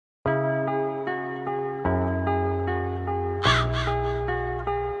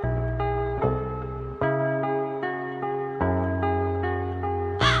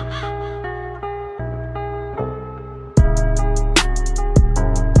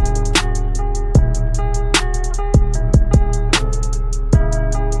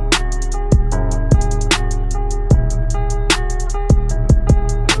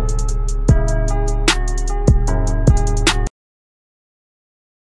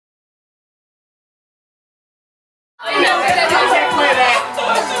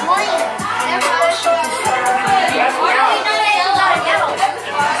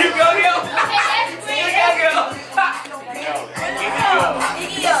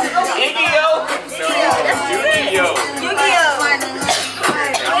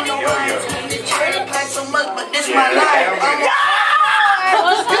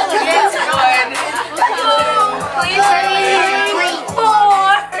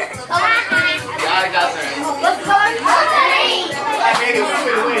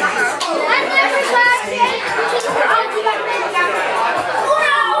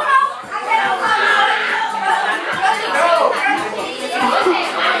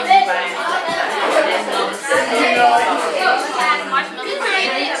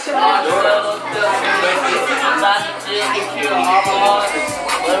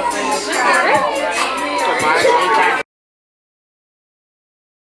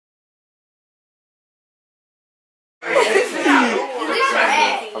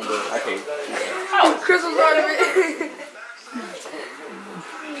Crystal's part of it.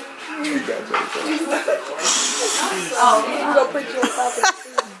 Oh, we're gonna put you on top of the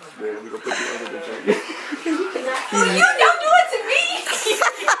seat. We're gonna put you under the drink. You don't do it to me.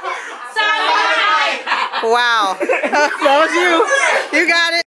 Sorry. Wow. That was you. You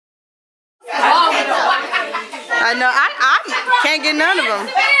got it. I know. I can't get none of them.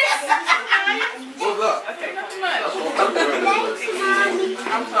 What's up?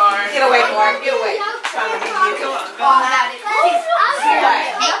 I'm sorry. Get away, Mark. Get away.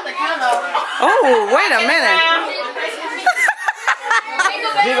 Oh, wait a minute.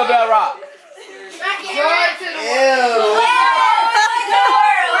 Jingle Bell Rock. Ew.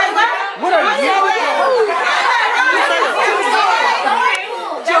 What are you?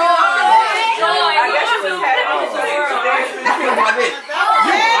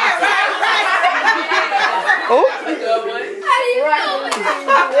 Oh.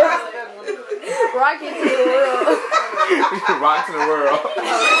 Rock into the world. Rock to the world.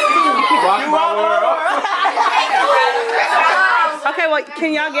 Rock my world. Okay, well,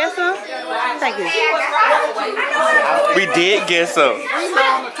 can y'all guess some? Thank you. We did get some.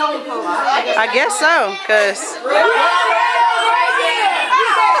 I guess so, because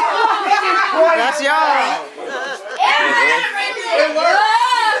that's y'all.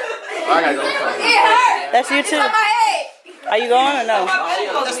 I gotta go. That's you too. Are you going or no?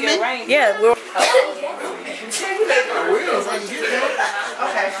 Yeah, we're.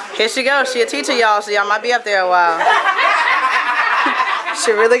 Here she goes. She a teacher, y'all, so y'all might be up there a while.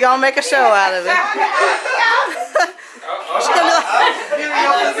 She really gonna make a show out of it.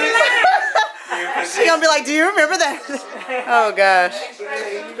 She's gonna be like, do you remember that? Oh gosh.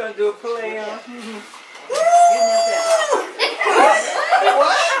 You're gonna do a play on.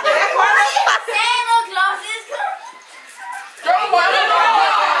 What?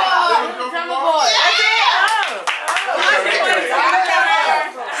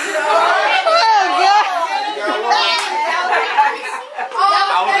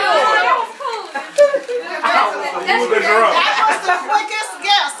 That was the quickest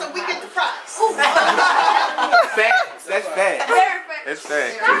guess, so we get the prize. Facts. That's facts. That's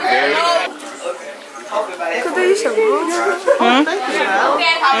facts. Could they use some rules?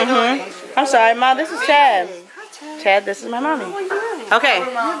 I'm sorry, Ma. This is Chad. Chad, this is my mommy. Okay.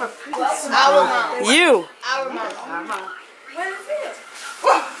 You.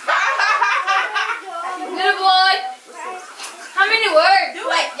 Good boy. How many words?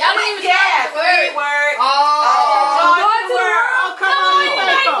 Wait, y'all don't even get words. Oh.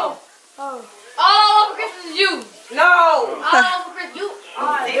 All over Christmas is you. No. All over Christmas you.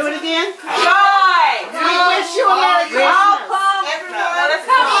 Do it again. Joy. We wish you a Merry Christmas.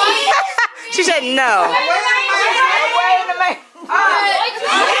 She said no. Wait a minute.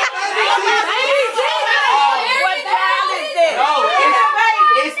 What child is this? No,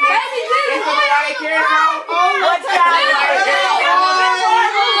 it's the Mariah Carey song. What child is this?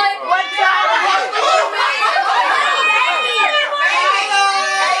 What child is this?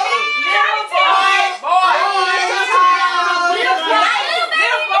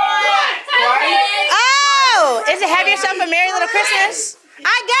 Oh, is it Have Yourself a Merry Little Christmas?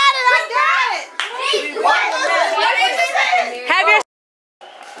 I got it. Have your.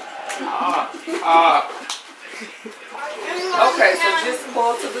 Okay, so just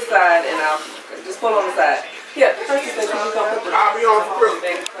pull to the side and I'll just pull on the side. Yeah, first you said you was gonna put the I'll be on for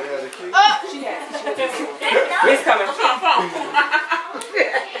Christmas. She has. It's coming.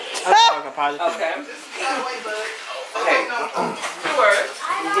 Okay. Okay. 2 words.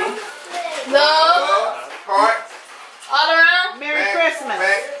 Love. Heart. All around. Merry Christmas.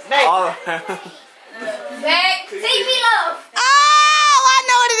 All Back. Say me love.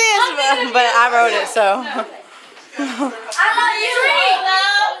 I wrote it, so. I love you.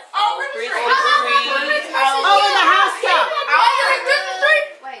 Over the tree. Over the house top.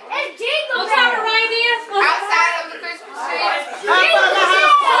 It's jingle. What kind of reindeer? Outside of the Christmas tree. Over the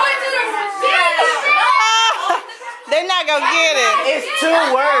house top. They're not gonna get it. It's 2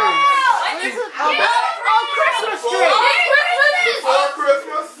 words. On Christmas tree. Before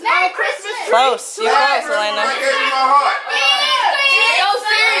Christmas. On Christmas tree. Close. You're close, Elena. I gave you my heart. So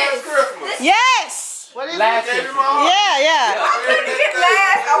serious. Christmas. Yes. What is I gave you my heart. Yeah. I couldn't get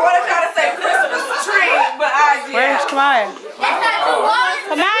last. I want to try to say Christmas tree, but I did. Where's Kamaya? That's not too long.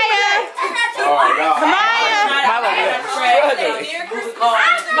 Kamaya. Oh, God. Kamaya.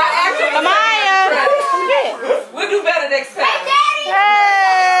 My actual Kamaya. Come get it. We'll do better next time. Hey.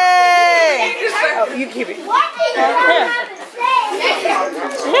 Oh, You keep it. Yeah.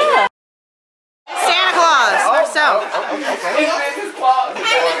 Yeah. Santa Claus herself.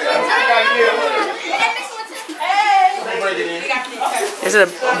 Is it a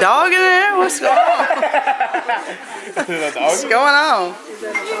dog in there? What's going on? What's going on?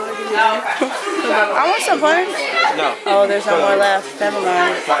 I want some fun. No. Oh, there's no more left. Never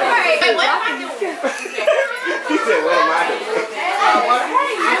mind. He said, what am I doing?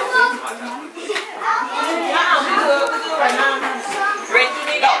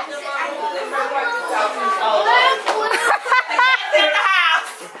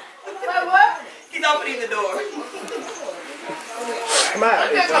 He's opening the door. Come on.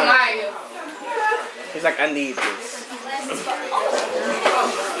 Come on. He's like, I need this.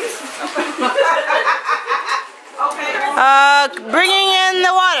 Bringing in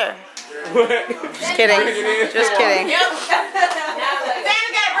the water. Just kidding. Just kidding. Santa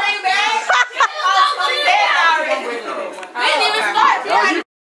got to bring it back. We didn't even start.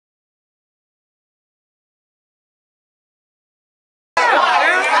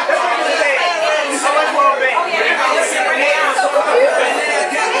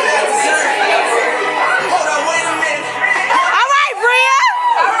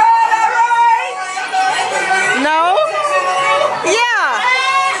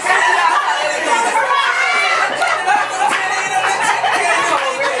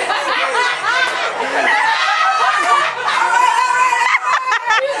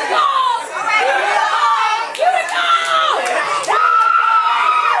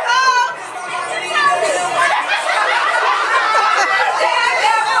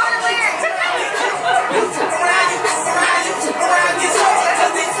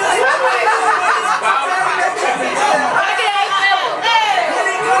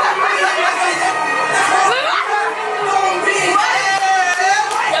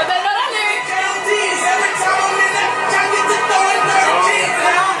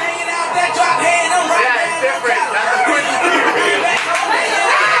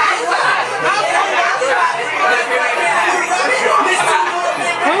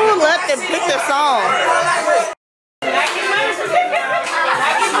 Pick the song.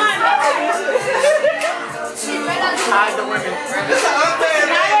 Hide the women.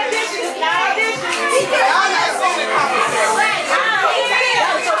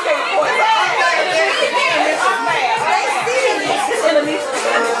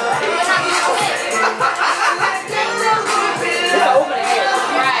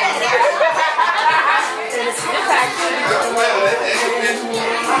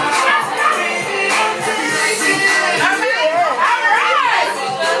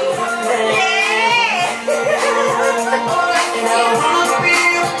 Yeah.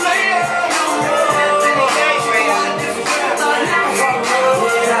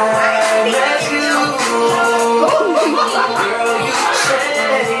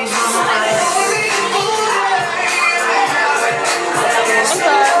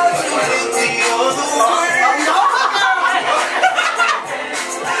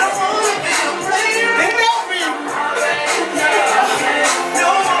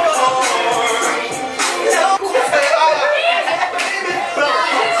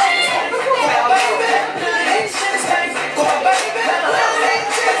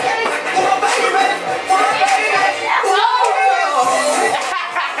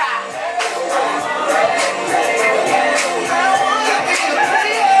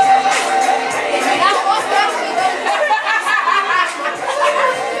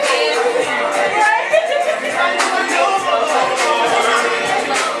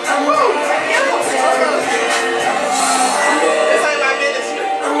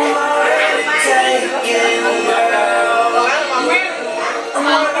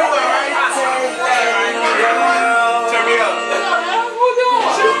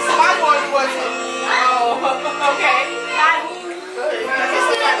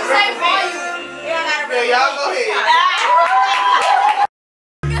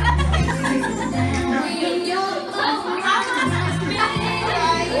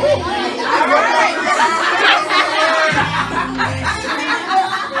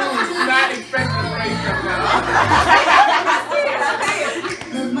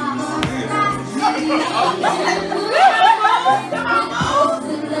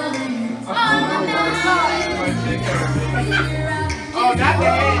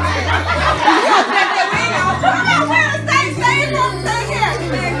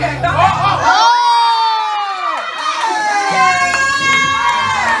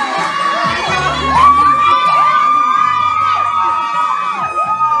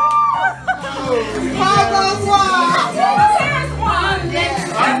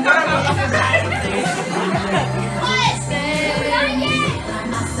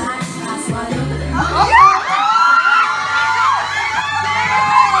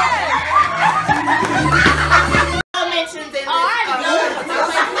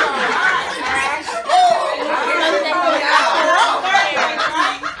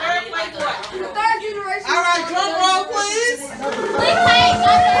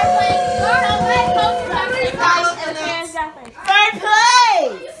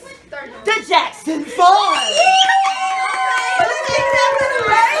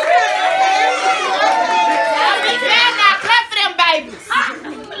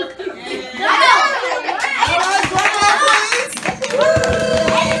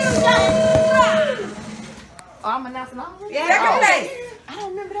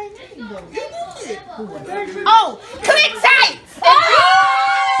 Oh, click tight.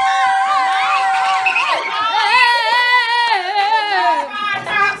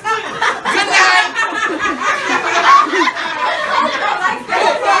 Good night.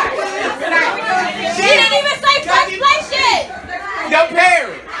 She didn't even say first place yet. The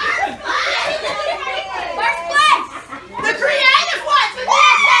parent. First place. The creative one.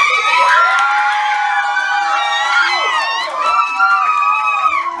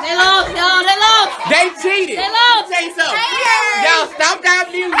 They lost, y'all. They lost. They cheated. They lost. Say something. Y'all stop that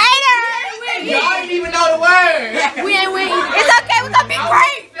music. Y'all didn't even know the word. We ain't winning. It's okay. We're gonna be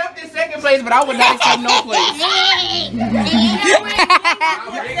great. Accept in second place, but I would not accept no place.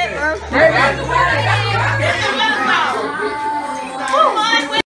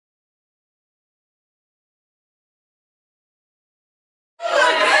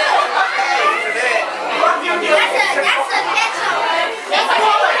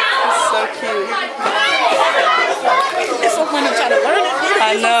 So cute. It's so fun to try to learn it.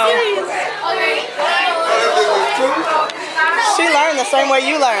 I know. She learned the same way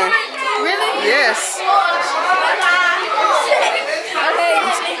you learn. Really? Yes.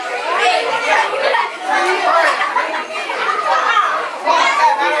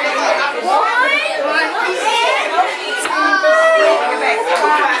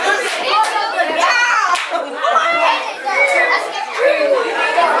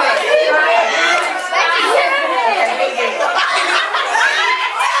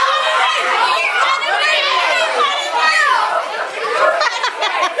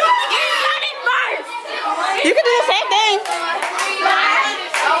 You can do the same thing.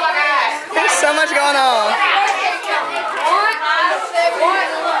 There's so much going on.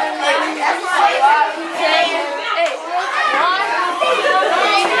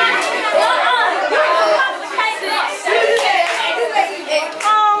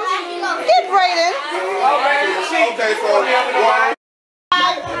 Get Brayden. Okay, so one.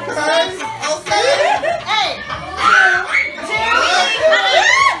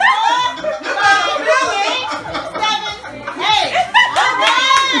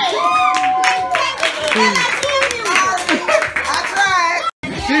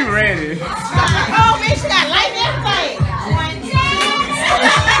 She ready. Oh, man, she got light everything.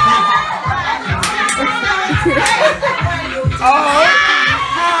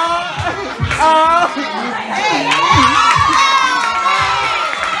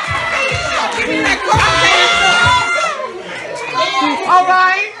 All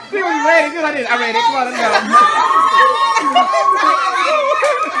right. She was ready. She was like this. I'm ready. Come on, let's go.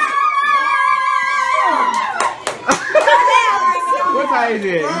 What time is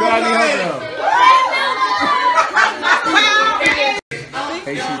it? You gotta leave her though.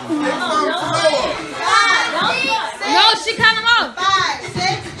 Hey, No, she cut him off. 5,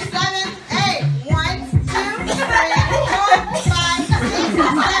 6, 7, 8. 1, 2, 3, 4, 5, 6,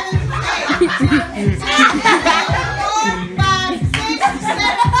 7, 8. 4, 5, 6, 7,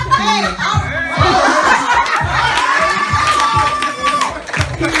 8.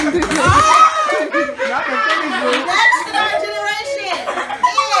 Next in our generation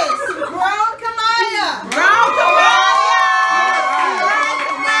is Grown Kamaya. Grown Kamaya.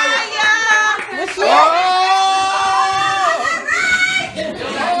 What's your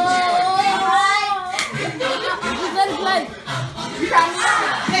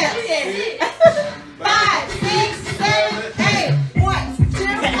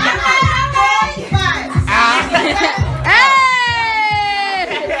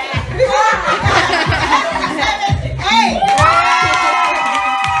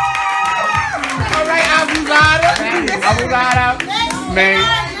man.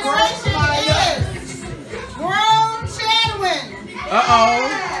 Grown Chadwin. Uh-oh.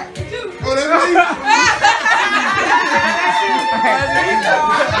 Oh, that's me.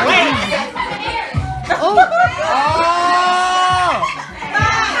 Oh. 5,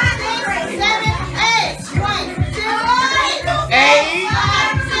 6, 7, 8. 1, 2, 3. 8. 5,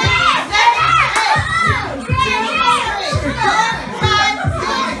 6, 7, 8. 2, 3, 4, 5,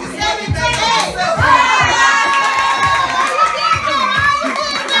 6, 7,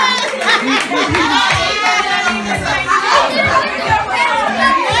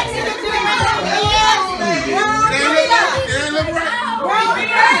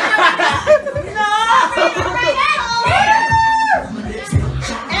 8.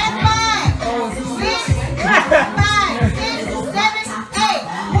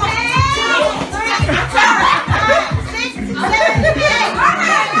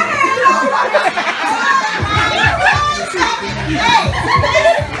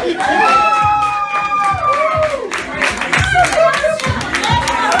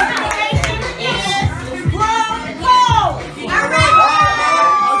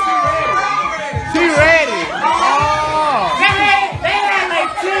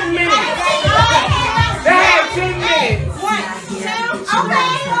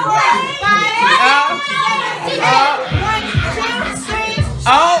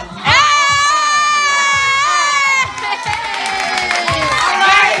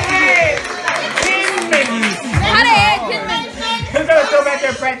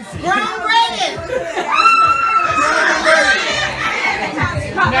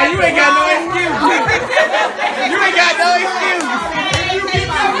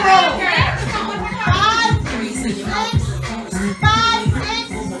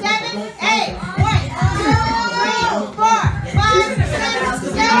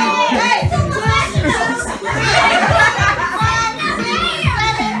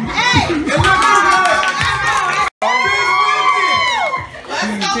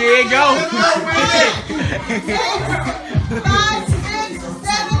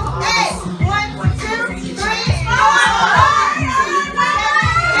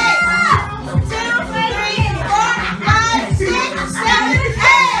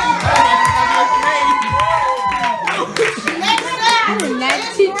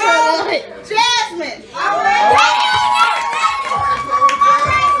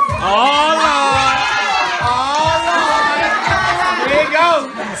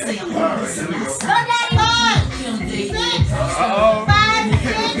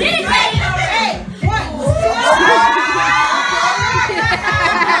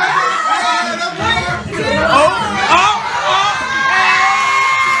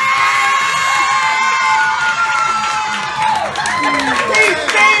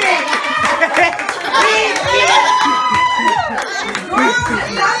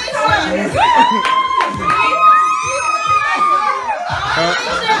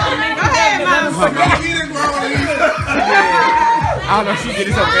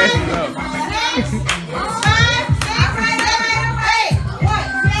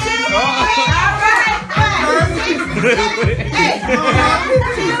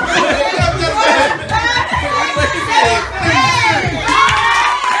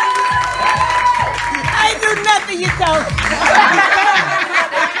 I ain't do nothing, you don't.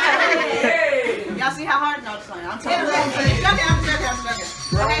 Y'all see how hard? No, I'm telling you. I'm joking.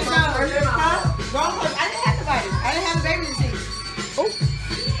 Okay, so, wrong person. I didn't have the baby. I didn't have the baby disease.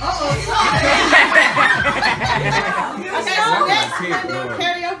 Okay, so next.